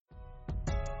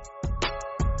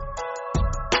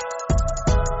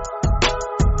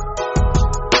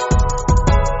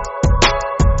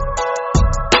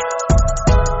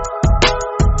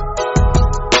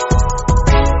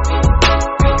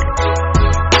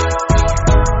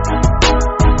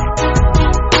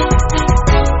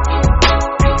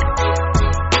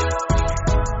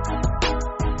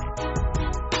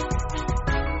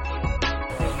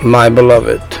My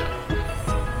beloved,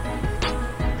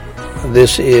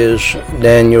 this is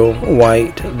Daniel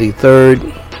White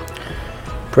III,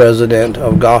 President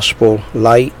of Gospel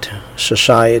Light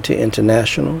Society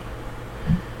International,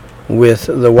 with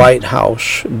the White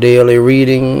House Daily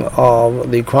Reading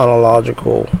of the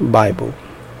Chronological Bible,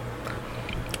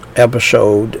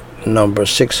 episode number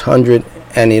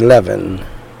 611,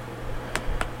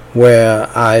 where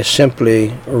I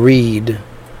simply read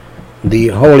the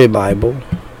Holy Bible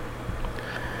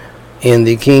in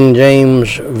the King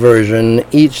James Version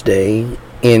each day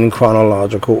in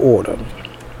chronological order.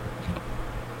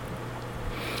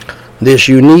 This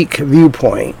unique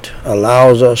viewpoint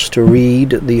allows us to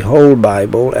read the whole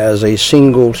Bible as a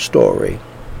single story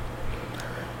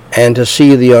and to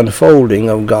see the unfolding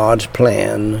of God's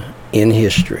plan in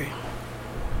history,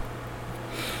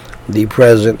 the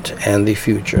present and the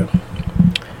future.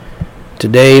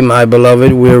 Today, my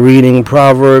beloved, we're reading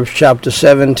Proverbs chapter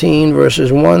 17,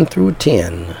 verses 1 through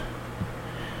 10.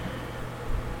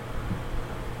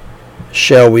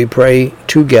 Shall we pray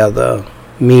together?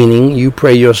 Meaning, you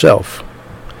pray yourself.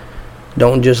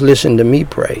 Don't just listen to me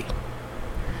pray.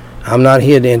 I'm not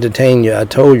here to entertain you. I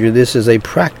told you this is a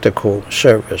practical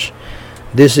service.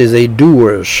 This is a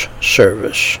doer's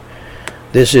service.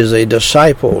 This is a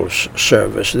disciple's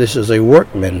service. This is a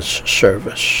workman's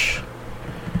service.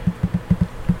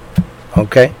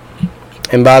 Okay?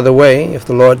 And by the way, if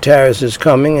the Lord tarries is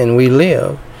coming and we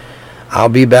live, I'll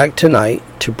be back tonight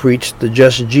to preach the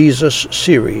Just Jesus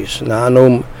series. Now, I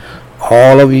know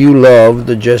all of you love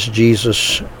the Just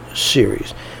Jesus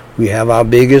series. We have our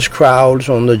biggest crowds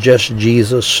on the Just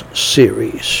Jesus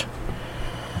series.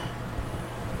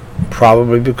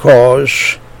 Probably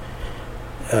because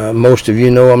most of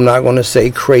you know I'm not going to say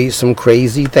some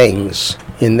crazy things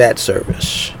in that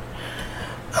service.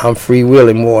 I'm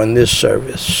freewheeling more in this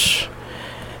service,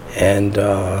 and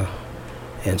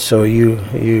so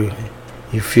you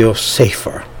feel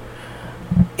safer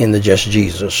in the Just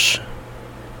Jesus,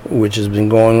 which has been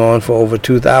going on for over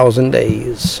 2,000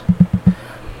 days,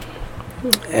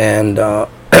 and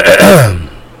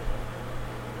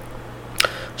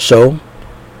so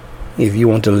if you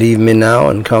want to leave me now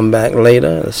and come back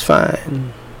later, that's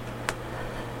fine.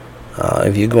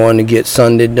 If you're going to get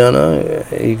Sunday dinner,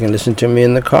 you can listen to me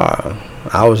in the car.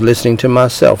 I was listening to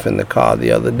myself in the car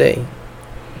the other day,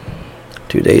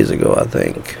 2 days ago, I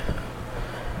think.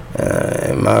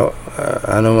 And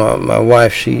I know my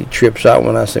wife, she trips out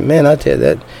when I say, man, I tell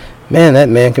you that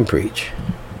man can preach.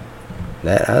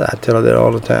 I tell her that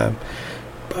all the time.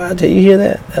 But I tell you, hear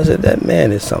that? I said, that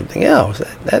man is something else.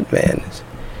 That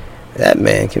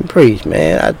man can preach,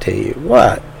 man. I tell you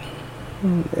what.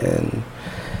 And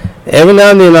every now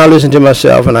and then I listen to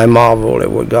myself and I marvel at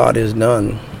what God has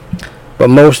done. But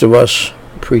most of us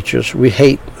preachers, we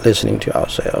hate listening to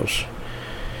ourselves.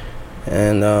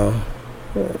 And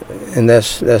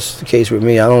that's the case with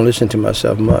me. I don't listen to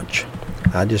myself much.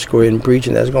 I just go ahead and preach,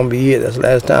 and that's going to be it. That's the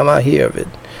last time I hear of it.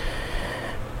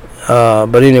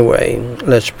 But anyway,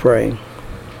 let's pray.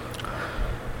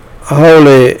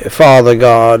 Holy Father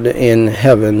God in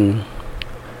heaven,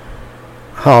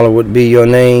 hallowed be your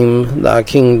name, thy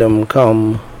kingdom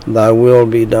come, thy will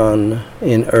be done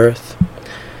in earth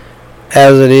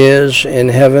as it is in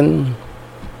heaven.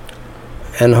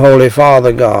 And Holy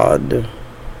Father God,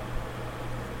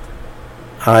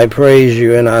 I praise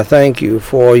you and I thank you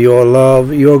for your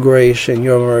love, your grace, and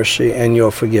your mercy, and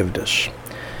your forgiveness.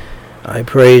 I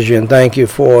praise you and thank you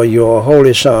for your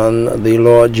Holy Son, the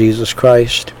Lord Jesus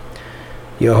Christ,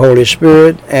 your Holy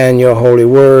Spirit, and your Holy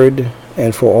Word,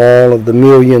 and for all of the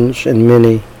millions and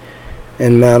many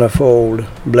and manifold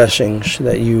blessings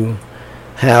that you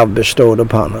have bestowed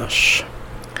upon us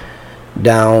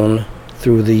down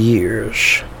through the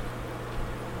years.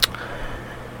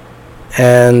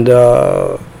 And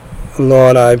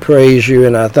Lord, I praise you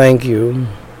and I thank you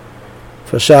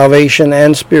for salvation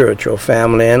and spiritual,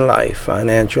 family and life,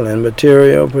 financial and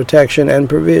material, protection and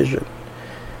provision,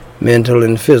 mental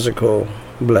and physical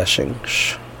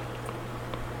blessings.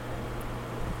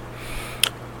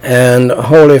 And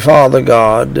Holy Father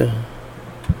God,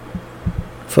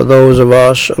 for those of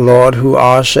us, Lord, who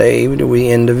are saved,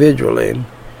 we individually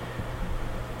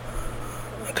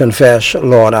confess,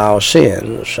 Lord, our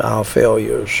sins, our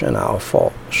failures, and our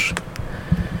faults.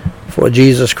 For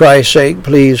Jesus Christ's sake,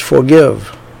 please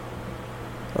forgive,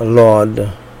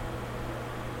 Lord,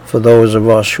 for those of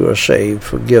us who are saved,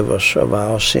 forgive us of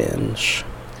our sins.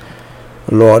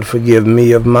 Lord, forgive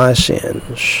me of my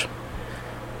sins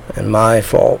and my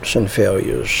faults and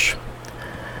failures,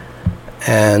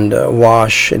 and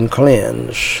wash and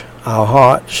cleanse our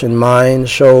hearts and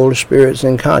minds, souls, spirits,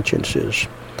 and consciences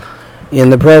in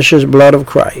the precious blood of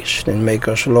Christ, and make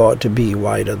us, Lord, to be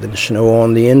whiter than snow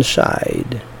on the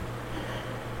inside.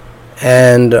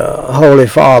 And Holy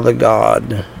Father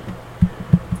God,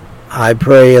 I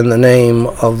pray in the name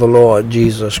of the Lord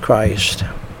Jesus Christ,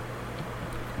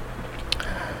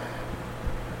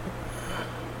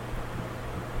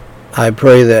 I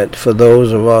pray that for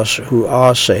those of us who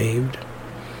are saved,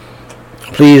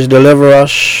 please deliver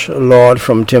us, Lord,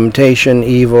 from temptation,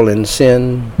 evil, and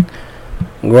sin.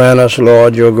 Grant us,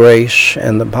 Lord, your grace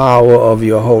and the power of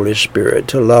your Holy Spirit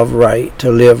to love right, to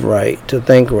live right, to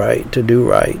think right, to do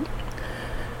right,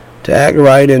 to act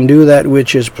right and do that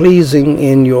which is pleasing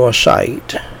in your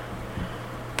sight.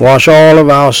 Wash all of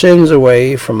our sins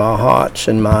away from our hearts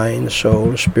and minds,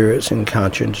 souls, spirits, and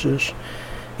consciences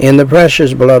in the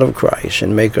precious blood of Christ,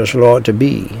 and make us, Lord, to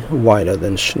be whiter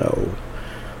than snow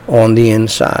on the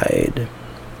inside.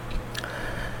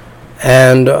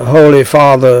 And Holy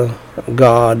Father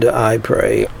God, I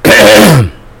pray,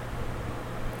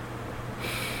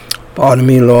 pardon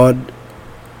me, Lord,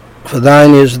 for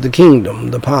thine is the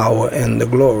kingdom, the power, and the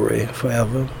glory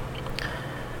forever.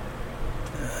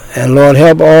 And Lord,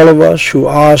 help all of us who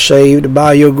are saved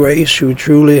by your grace, who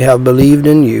truly have believed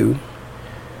in you.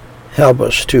 Help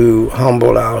us to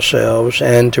humble ourselves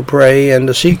and to pray and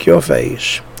to seek your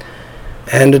face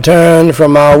and to turn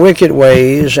from our wicked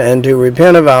ways and to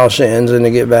repent of our sins and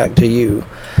to get back to you,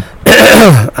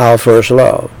 our first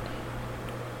love.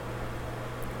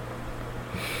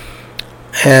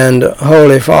 And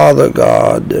Holy Father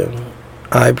God,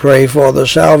 I pray for the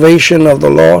salvation of the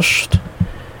lost,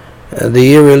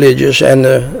 the irreligious, and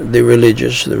the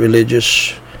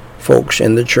religious folks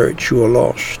in the church who are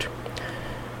lost.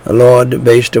 Lord,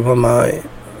 based upon my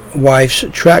wife's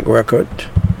track record,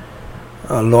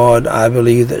 Lord, I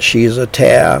believe that she is a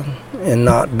tare and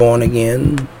not born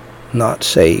again, not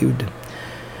saved,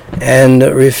 and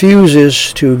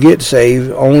refuses to get saved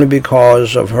only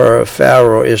because of her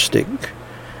Pharaohistic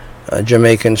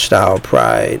Jamaican-style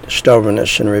pride,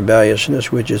 stubbornness, and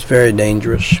rebelliousness, which is very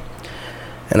dangerous.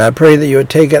 And I pray that you would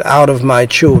take it out of my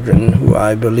children, who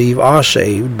I believe are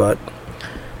saved, but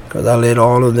because I led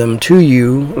all of them to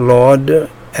you, Lord,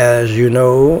 as you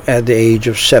know, at the age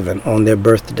of 7 on their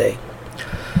birthday.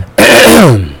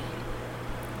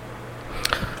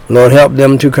 Lord, help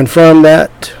them to confirm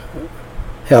that.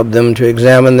 Help them to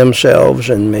examine themselves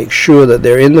and make sure that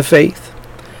they're in the faith.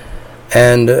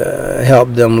 And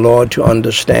help them, Lord, to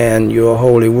understand your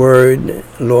holy word,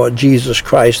 Lord Jesus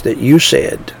Christ, that you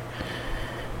said,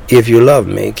 if you love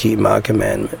me, keep my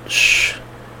commandments.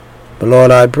 But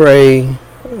Lord, I pray,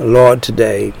 Lord,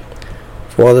 today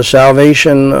for the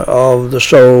salvation of the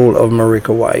soul of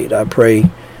Marika White. I pray,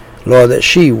 Lord, that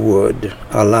she would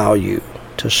allow you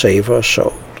to save her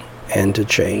soul and to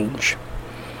change.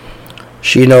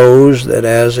 She knows that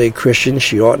as a Christian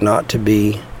she ought not to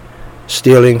be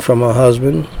stealing from her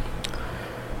husband.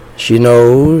 She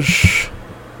knows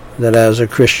that as a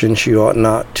Christian she ought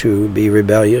not to be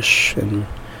rebellious and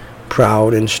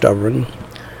proud and stubborn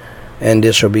and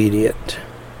disobedient.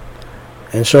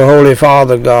 And so, Holy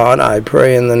Father God, I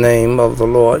pray in the name of the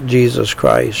Lord Jesus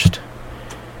Christ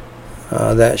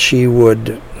that she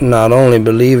would not only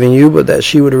believe in you, but that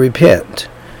she would repent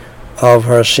of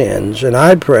her sins. And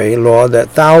I pray, Lord, that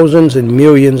thousands and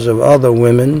millions of other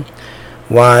women,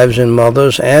 wives and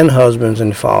mothers and husbands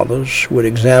and fathers would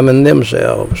examine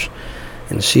themselves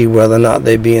and see whether or not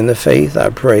they be in the faith. I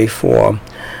pray for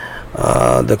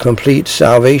the complete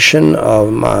salvation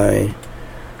of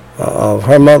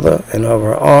her mother and of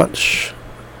her aunts,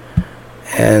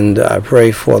 and I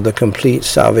pray for the complete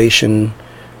salvation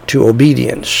to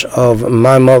obedience of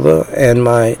my mother and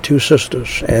my 2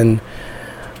 sisters and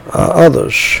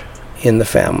others in the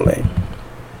family.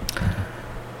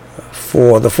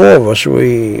 For the 4 of us,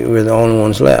 we're the only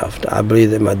ones left. I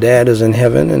believe that my dad is in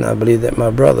heaven, and I believe that my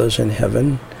brother's in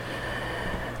heaven.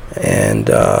 And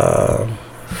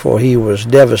for he was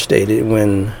devastated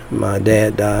when my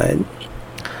dad died.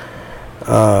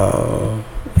 So,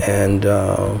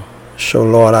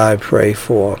 Lord, I pray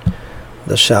for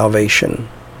the salvation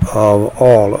of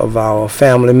all of our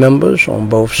family members on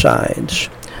both sides.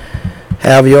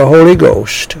 Have your Holy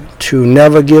Ghost to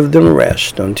never give them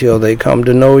rest until they come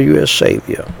to know you as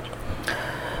Savior.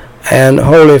 And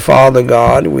Holy Father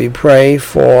God, we pray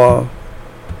for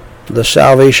the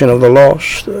salvation of the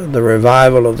lost, the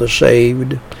revival of the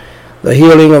saved, the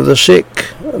healing of the sick,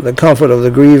 the comfort of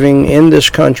the grieving in this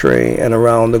country and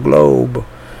around the globe,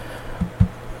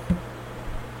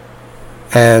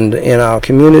 and in our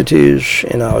communities,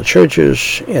 in our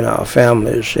churches, in our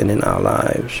families, and in our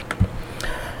lives.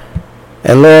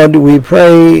 And Lord, we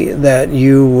pray that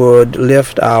you would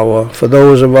lift for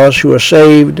those of us who are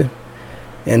saved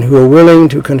and who are willing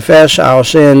to confess our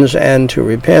sins and to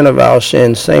repent of our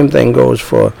sins. Same thing goes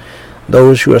for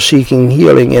those who are seeking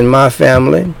healing in my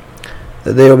family,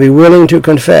 that they will be willing to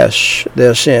confess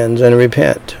their sins and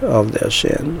repent of their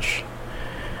sins,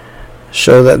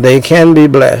 so that they can be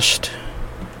blessed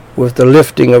with the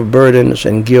lifting of burdens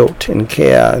and guilt and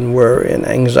care and worry and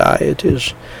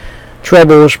anxieties,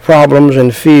 troubles, problems,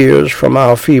 and fears from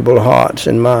our feeble hearts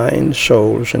and minds,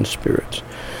 souls, and spirits.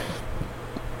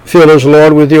 Fill us,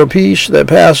 Lord, with your peace that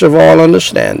passeth all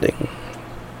understanding,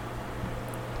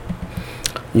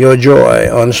 your joy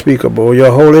unspeakable,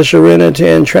 your holy serenity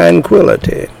and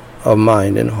tranquility of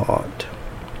mind and heart.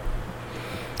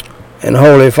 And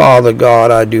Holy Father God,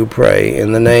 I do pray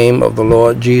in the name of the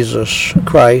Lord Jesus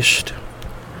Christ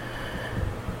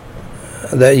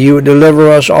that you would deliver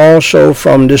us also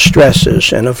from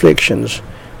distresses and afflictions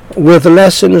with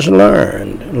lessons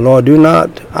learned. Lord, do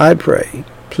not, I pray,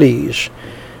 please,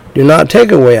 do not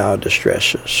take away our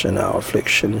distresses and our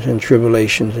afflictions and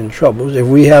tribulations and troubles if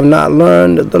we have not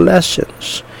learned the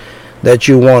lessons that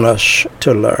you want us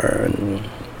to learn.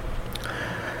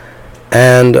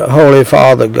 And Holy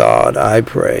Father God, I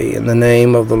pray in the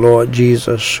name of the Lord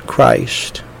Jesus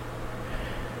Christ,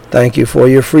 thank you for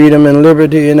your freedom and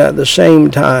liberty, and at the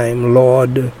same time,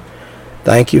 Lord,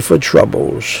 thank you for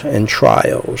troubles and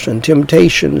trials and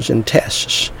temptations and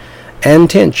tests and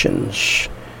tensions.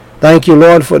 Thank you,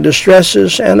 Lord, for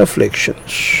distresses and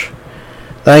afflictions.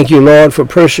 Thank you, Lord, for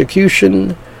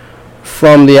persecution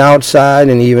from the outside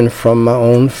and even from my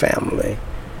own family.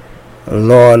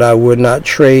 Lord, I would not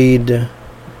trade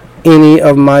any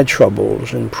of my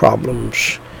troubles and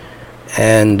problems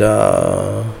and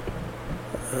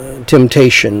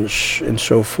temptations and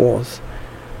so forth,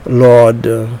 Lord,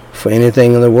 for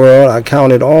anything in the world. I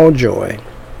count it all joy.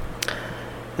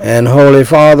 And Holy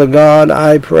Father God,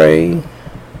 I pray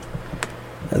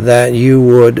that you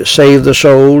would save the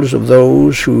souls of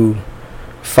those who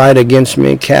fight against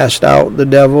me, cast out the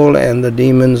devil and the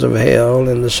demons of hell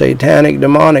and the satanic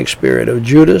demonic spirit of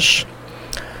Judas,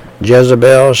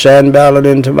 Jezebel, Sanballat,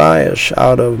 and Tobias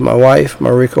out of my wife,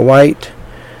 Marika White,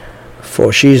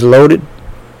 for she's loaded,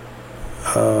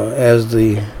 as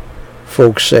the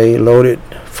folks say, loaded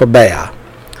for bear.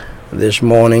 This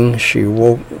morning she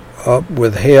woke up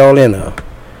with hell in her.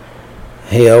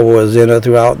 Hell was in her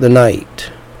throughout the night.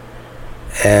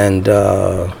 And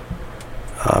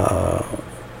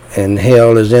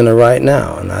hell is in her right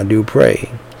now. And I do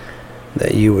pray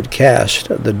that you would cast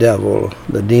the devil,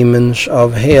 the demons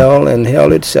of hell and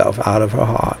hell itself out of her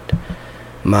heart,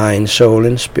 mind, soul,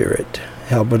 and spirit.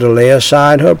 Help her to lay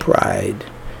aside her pride,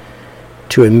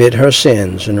 to admit her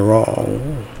sins and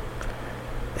wrong.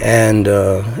 And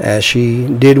as she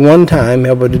did one time,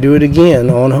 help her to do it again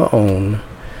on her own,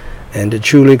 and to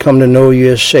truly come to know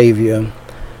you as Savior,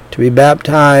 to be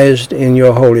baptized in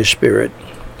your Holy Spirit.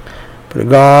 But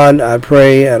God, I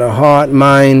pray at a heart,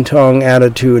 mind, tongue,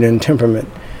 attitude, and temperament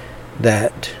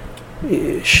that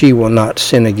she will not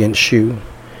sin against you.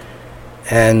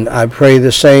 And I pray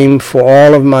the same for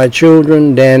all of my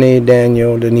children, Danny,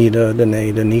 Daniel, Danita,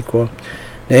 Danae, Daniqua,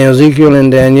 Daniel, Ezekiel,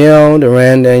 and Danielle,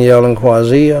 Duran, Danielle, and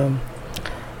Quazia.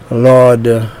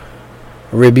 Lord,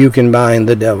 rebuke and bind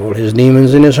the devil, his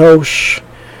demons and his hosts.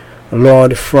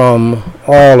 Lord, from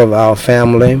all of our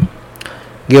family,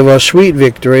 give us sweet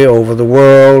victory over the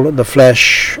world, the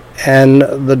flesh, and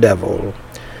the devil,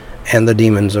 and the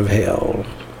demons of hell.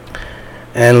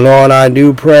 And Lord, I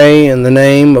do pray in the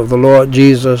name of the Lord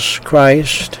Jesus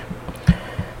Christ,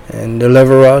 and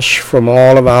deliver us from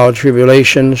all of our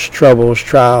tribulations, troubles,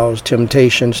 trials,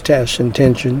 temptations, tests, and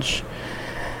tensions.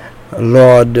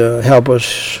 Lord, help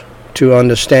us to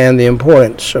understand the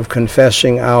importance of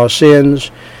confessing our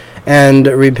sins and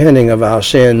repenting of our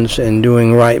sins and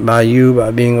doing right by you,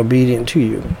 by being obedient to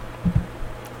you.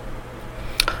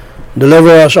 Deliver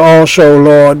us also,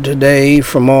 Lord, today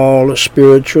from all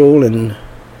spiritual and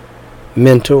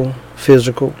mental,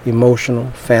 physical, emotional,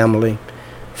 family,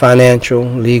 financial,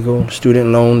 legal,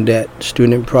 student loan debt,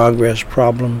 student progress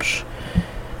problems.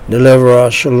 Deliver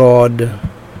us, Lord,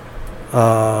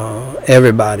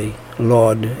 everybody,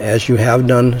 Lord, as you have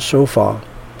done so far,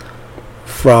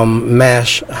 from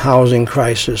mass housing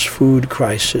crisis, food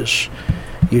crisis,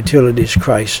 utilities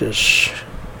crisis,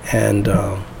 and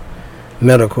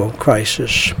medical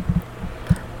crisis.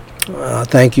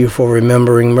 Thank you for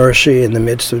remembering mercy in the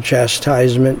midst of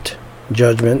chastisement,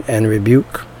 judgment, and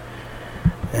rebuke.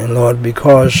 And Lord,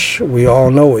 because we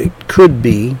all know it could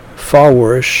be far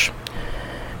worse,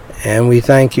 and we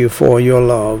thank you for your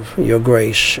love, your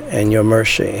grace, and your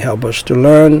mercy. Help us to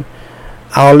learn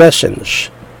our lessons.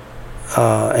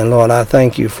 And Lord, I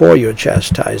thank you for your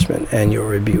chastisement and your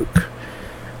rebuke.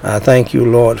 I thank you,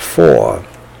 Lord, for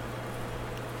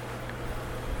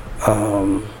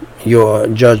your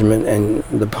judgment and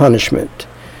the punishment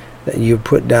that you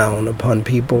put down upon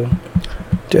people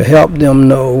to help them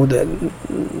know that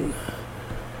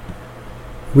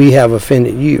we have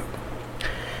offended you,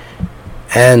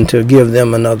 and to give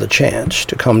them another chance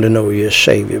to come to know you as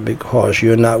Savior, because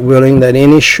you're not willing that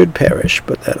any should perish,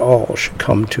 but that all should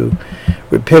come to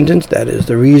repentance. That is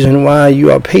the reason why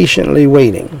you are patiently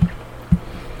waiting.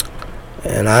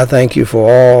 And I thank you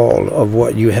for all of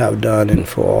what you have done and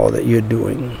for all that you're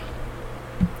doing.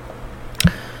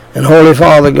 And Holy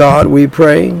Father God, we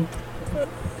pray,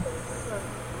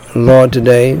 Lord,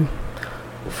 today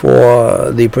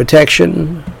for the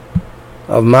protection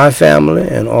of my family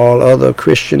and all other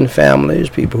Christian families,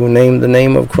 people who name the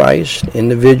name of Christ,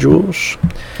 individuals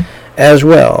as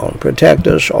well. Protect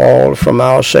us all from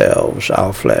ourselves,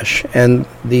 our flesh, and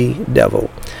the devil,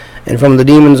 and from the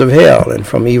demons of hell, and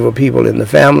from evil people in the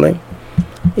family,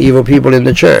 evil people in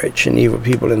the church, and evil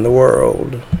people in the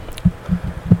world.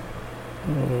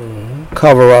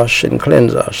 Cover us and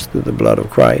cleanse us through the blood of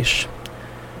Christ.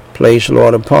 Place,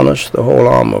 Lord, upon us the whole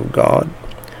armor of God.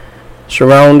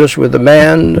 Surround us with the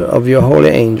band of your holy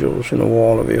angels and the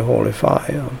wall of your holy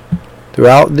fire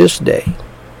throughout this day.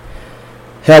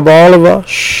 Help all of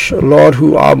us, Lord,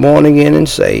 who are born again and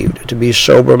saved, to be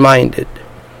sober-minded,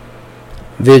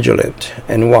 vigilant,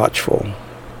 and watchful.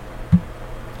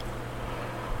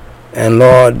 And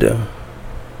Lord,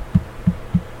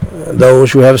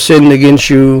 those who have sinned against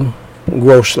you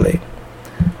grossly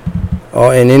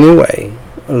or in any way,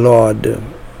 Lord,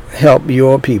 help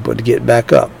your people to get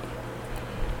back up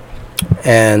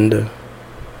and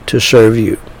to serve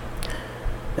you.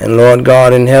 And Lord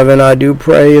God in heaven, I do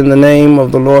pray in the name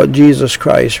of the Lord Jesus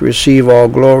Christ, receive all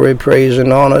glory, praise,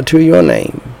 and honor to your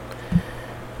name.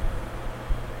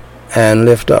 And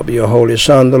lift up your holy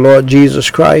Son, the Lord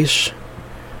Jesus Christ,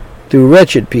 through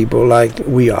wretched people like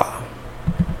we are,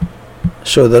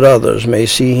 so that others may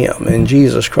see him. In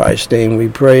Jesus Christ's name we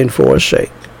pray and for his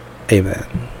sake. Amen.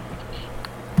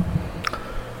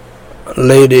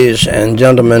 Ladies and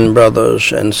gentlemen,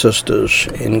 brothers and sisters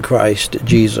in Christ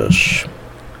Jesus,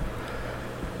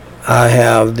 I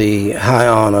have the high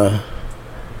honor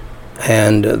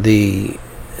and the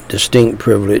distinct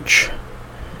privilege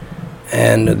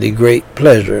and the great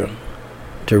pleasure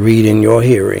to read in your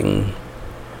hearing,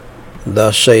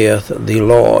 Thus saith the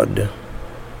Lord,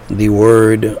 the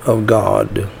Word of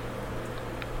God,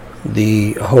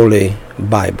 the Holy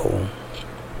Bible.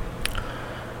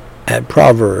 At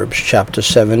Proverbs chapter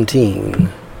 17,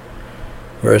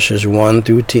 verses 1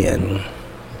 through 10.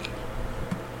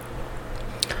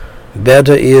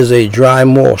 Better is a dry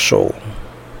morsel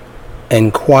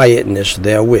and quietness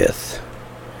therewith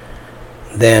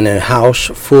than a house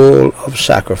full of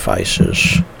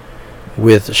sacrifices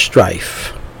with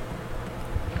strife.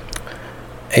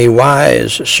 A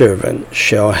wise servant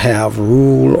shall have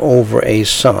rule over a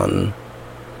son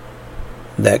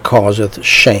that causeth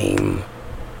shame,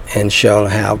 and shall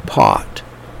have part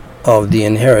of the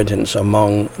inheritance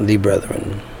among the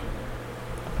brethren.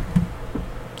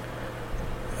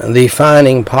 The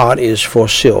finding pot is for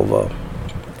silver,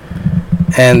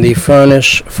 and the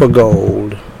furnace for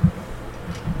gold,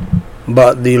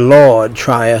 but the Lord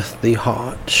trieth the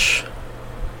hearts.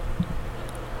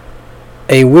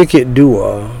 A wicked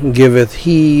doer giveth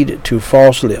heed to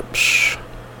false lips,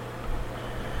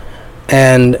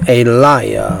 and a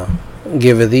liar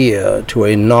giveth ear to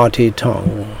a naughty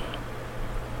tongue.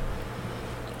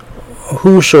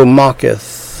 Whoso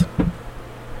mocketh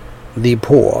the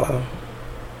poor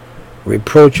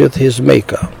reproacheth his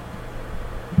Maker,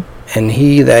 and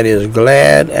he that is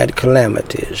glad at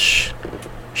calamities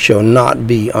shall not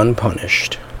be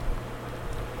unpunished.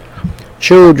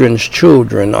 Children's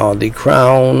children are the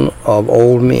crown of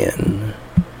old men,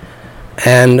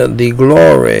 and the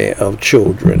glory of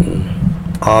children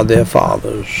are their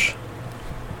fathers.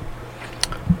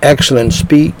 Excellent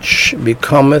speech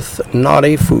becometh not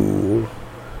a fool,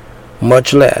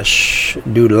 much less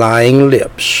do lying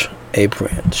lips a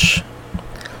prince.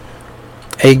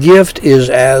 A gift is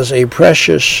as a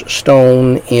precious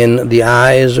stone in the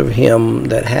eyes of him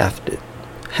that hath it.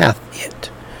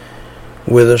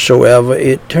 Whithersoever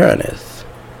it turneth,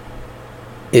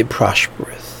 it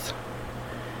prospereth.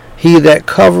 He that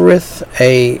covereth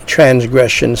a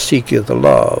transgression seeketh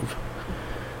love,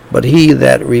 but he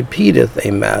that repeateth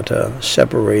a matter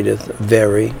separateth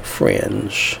very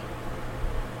friends.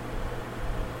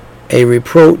 A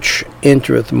reproach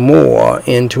entereth more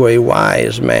into a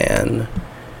wise man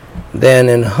than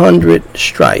 100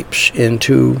 stripes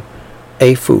into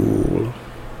a fool.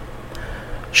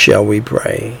 Shall we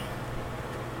pray?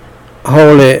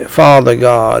 Holy Father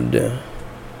God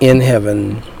in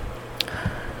heaven,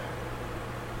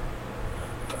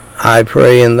 I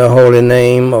pray in the holy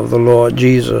name of the Lord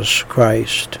Jesus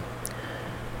Christ.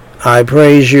 I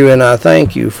praise you and I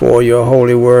thank you for your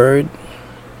holy word.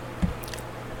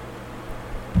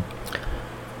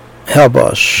 Help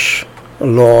us,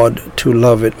 Lord, to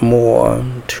love it more,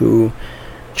 to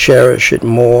cherish it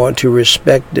more, to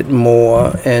respect it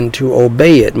more, and to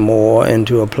obey it more, and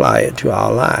to apply it to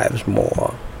our lives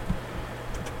more.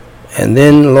 And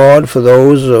then, Lord, for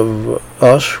those of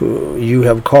us who you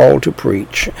have called to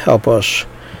preach, help us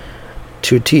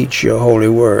to teach your holy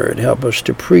word. Help us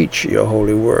to preach your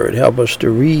holy word. Help us to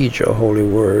read your holy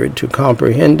word, to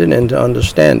comprehend it and to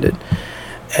understand it,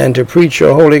 and to preach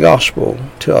your holy gospel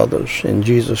to others. In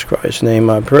Jesus Christ's name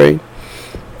I pray,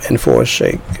 and for his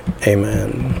sake,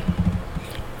 amen.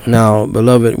 Now,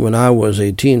 beloved, when I was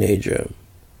a teenager,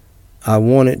 I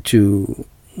wanted to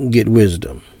get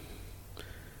wisdom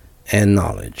and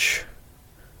knowledge.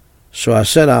 So I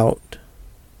set out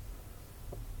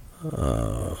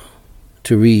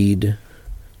to read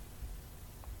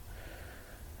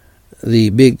the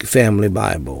Big Family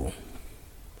Bible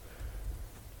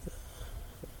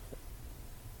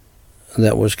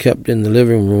that was kept in the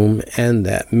living room and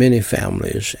that many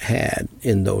families had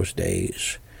in those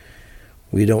days.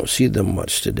 We don't see them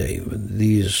much today, but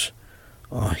these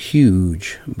are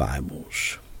huge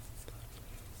Bibles.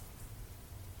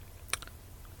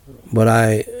 But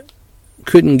I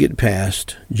couldn't get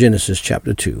past Genesis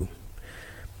chapter 2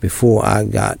 before I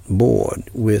got bored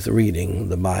with reading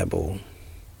the Bible.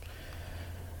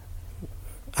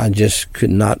 I just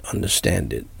could not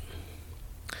understand it.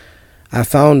 I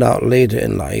found out later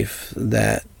in life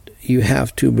that you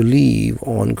have to believe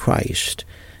on Christ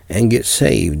and get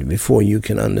saved before you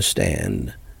can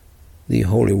understand the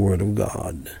Holy Word of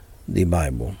God, the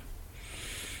Bible.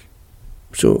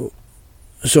 So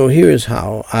here is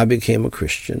how I became a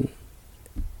Christian,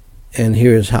 and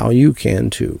here is how you can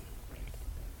too.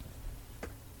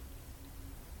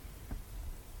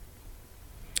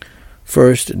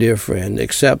 First, dear friend,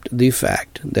 accept the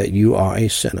fact that you are a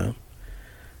sinner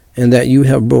and that you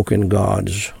have broken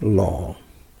God's law,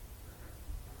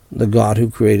 the God who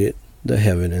created the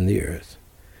heaven and the earth.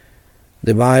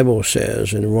 The Bible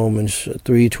says in Romans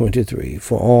 3:23,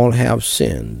 "For all have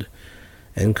sinned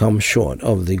and come short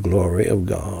of the glory of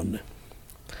God."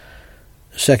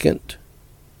 Second,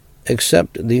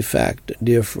 accept the fact,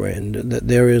 dear friend, that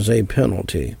there is a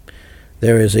penalty,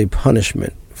 there is a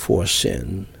punishment for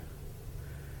sin.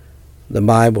 The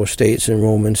Bible states in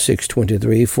Romans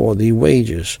 6:23, "For the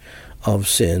wages of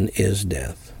sin is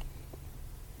death."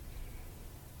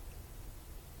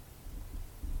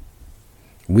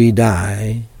 We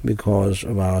die because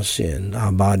of our sin.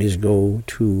 Our bodies go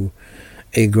to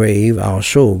a grave. Our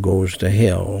soul goes to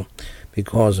hell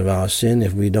because of our sin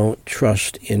if we don't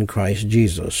trust in Christ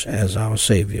Jesus as our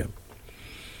Savior.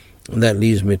 And that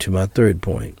leads me to my third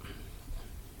point.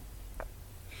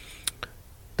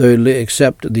 Thirdly,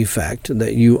 accept the fact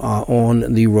that you are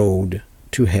on the road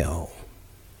to hell.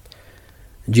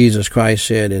 Jesus Christ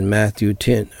said in Matthew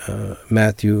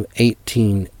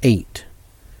 18:8.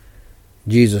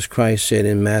 Jesus Christ said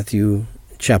in Matthew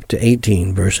chapter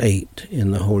 18, verse 8, in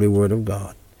the Holy Word of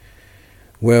God,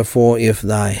 "Wherefore, if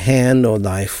thy hand or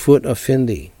thy foot offend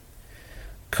thee,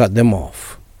 cut them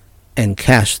off, and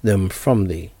cast them from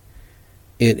thee.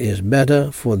 It is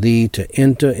better for thee to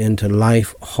enter into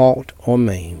life halt or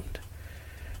maimed,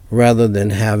 rather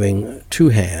than having 2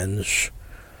 hands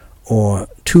or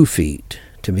 2 feet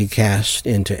to be cast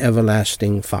into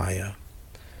everlasting fire."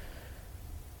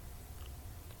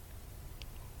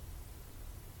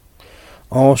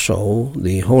 Also,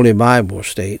 the Holy Bible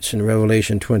states in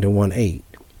Revelation 21:8,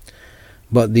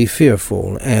 "But the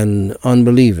fearful and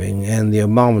unbelieving and the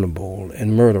abominable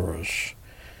and murderers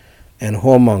and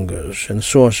whoremongers and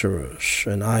sorcerers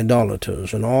and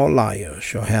idolaters and all liars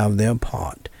shall have their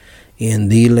part in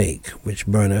the lake which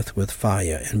burneth with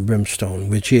fire and brimstone,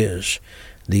 which is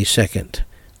the second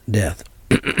death."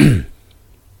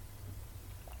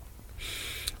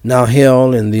 Now,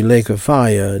 hell and the lake of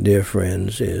fire, dear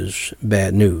friends, is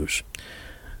bad news.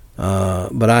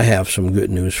 But I have some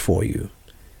good news for you.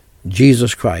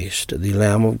 Jesus Christ, the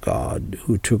Lamb of God,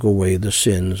 who took away the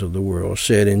sins of the world,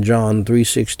 said in John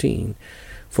 3:16,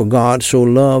 "For God so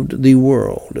loved the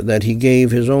world that he gave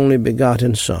his only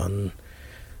begotten Son,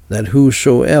 that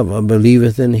whosoever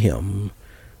believeth in him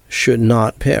should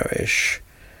not perish,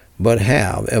 but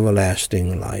have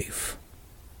everlasting life."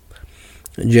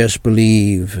 just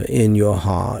believe in your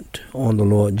heart on the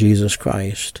Lord Jesus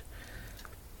Christ,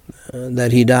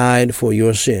 that he died for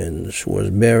your sins, was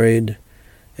buried,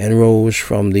 and rose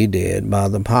from the dead by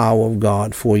the power of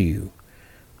God for you,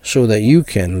 so that you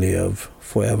can live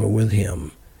forever with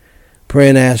him. Pray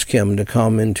and ask him to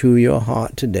come into your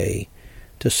heart today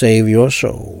to save your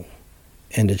soul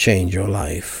and to change your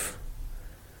life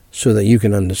so that you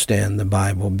can understand the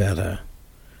Bible better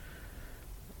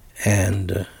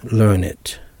and learn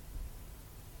it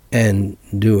and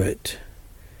do it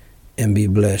and be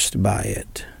blessed by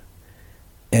it.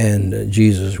 And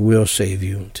Jesus will save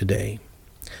you today.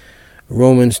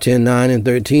 Romans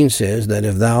 10:9-13 says that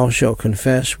if thou shalt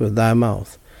confess with thy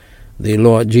mouth the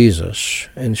Lord Jesus,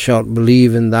 and shalt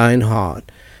believe in thine heart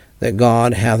that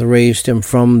God hath raised him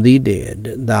from the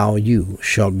dead, you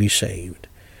shalt be saved.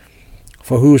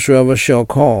 For whosoever shall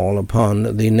call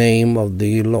upon the name of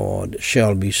the Lord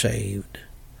shall be saved.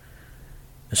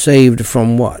 Saved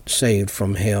from what? Saved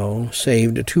from hell.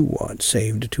 Saved to what?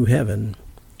 Saved to heaven.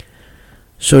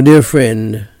 So, dear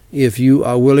friend, if you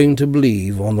are willing to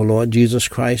believe on the Lord Jesus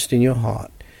Christ in your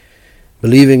heart,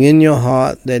 believing in your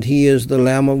heart that he is the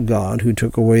Lamb of God who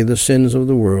took away the sins of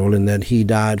the world, and that he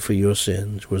died for your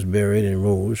sins, was buried, and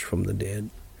rose from the dead,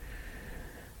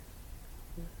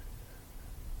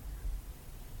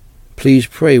 please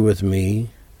pray with me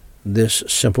this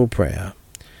simple prayer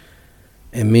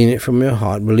and mean it from your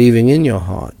heart, believing in your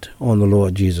heart on the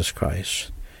Lord Jesus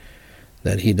Christ,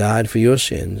 that he died for your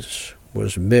sins,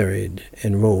 was buried,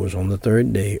 and rose on the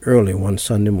third day early one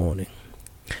Sunday morning.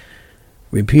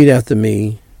 Repeat after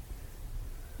me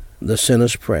the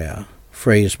sinner's prayer,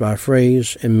 phrase by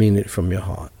phrase, and mean it from your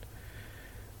heart.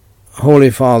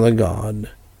 Holy Father God,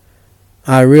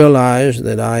 I realize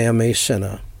that I am a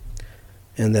sinner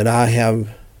and that I have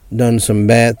done some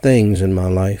bad things in my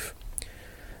life.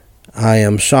 I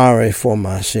am sorry for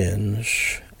my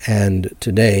sins, and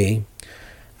today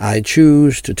I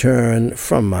choose to turn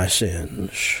from my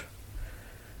sins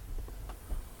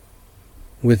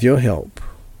with your help.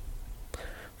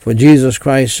 For Jesus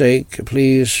Christ's sake,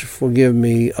 please forgive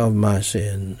me of my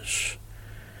sins.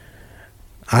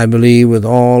 I believe with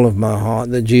all of my heart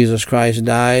that Jesus Christ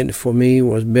died for me,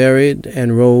 was buried,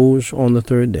 and rose on the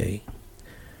third day.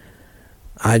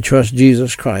 I trust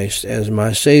Jesus Christ as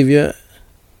my Savior,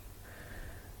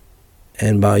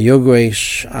 and by your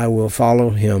grace I will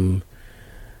follow him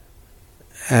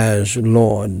as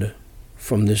Lord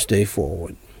from this day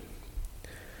forward.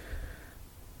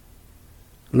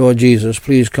 Lord Jesus,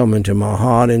 please come into my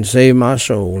heart and save my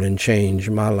soul and change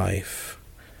my life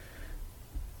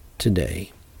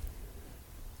today.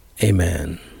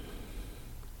 Amen.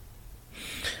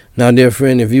 Now, dear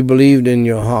friend, if you believed in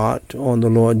your heart on the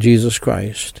Lord Jesus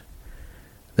Christ,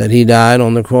 that he died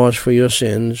on the cross for your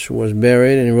sins, was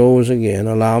buried, and rose again,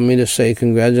 allow me to say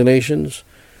congratulations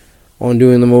on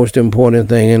doing the most important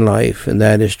thing in life, and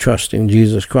that is trusting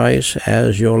Jesus Christ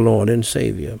as your Lord and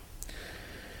Savior.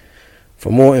 For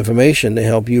more information to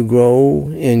help you grow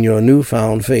in your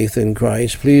newfound faith in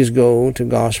Christ, please go to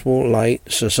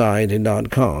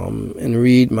GospelLightSociety.com and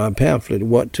read my pamphlet,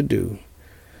 What to Do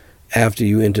After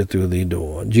You Enter Through the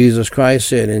Door. Jesus Christ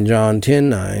said in John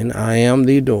 10:9, I am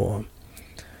the door.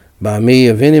 By me,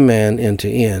 if any man enter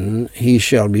in, he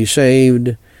shall be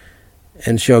saved,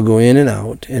 and shall go in and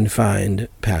out and find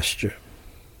pasture.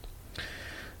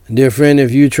 Dear friend,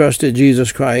 if you trusted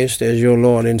Jesus Christ as your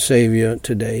Lord and Savior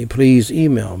today, please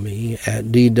email me at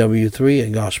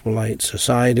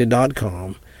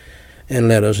dw3@gospellightsociety.com and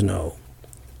let us know.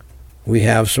 We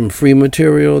have some free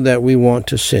material that we want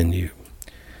to send you.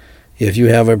 If you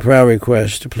have a prayer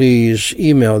request, please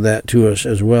email that to us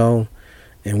as well,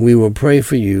 and we will pray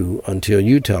for you until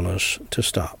you tell us to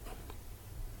stop.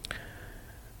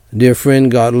 Dear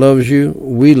friend, God loves you,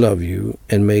 we love you,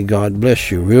 and may God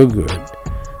bless you real good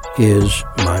is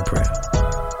my prayer.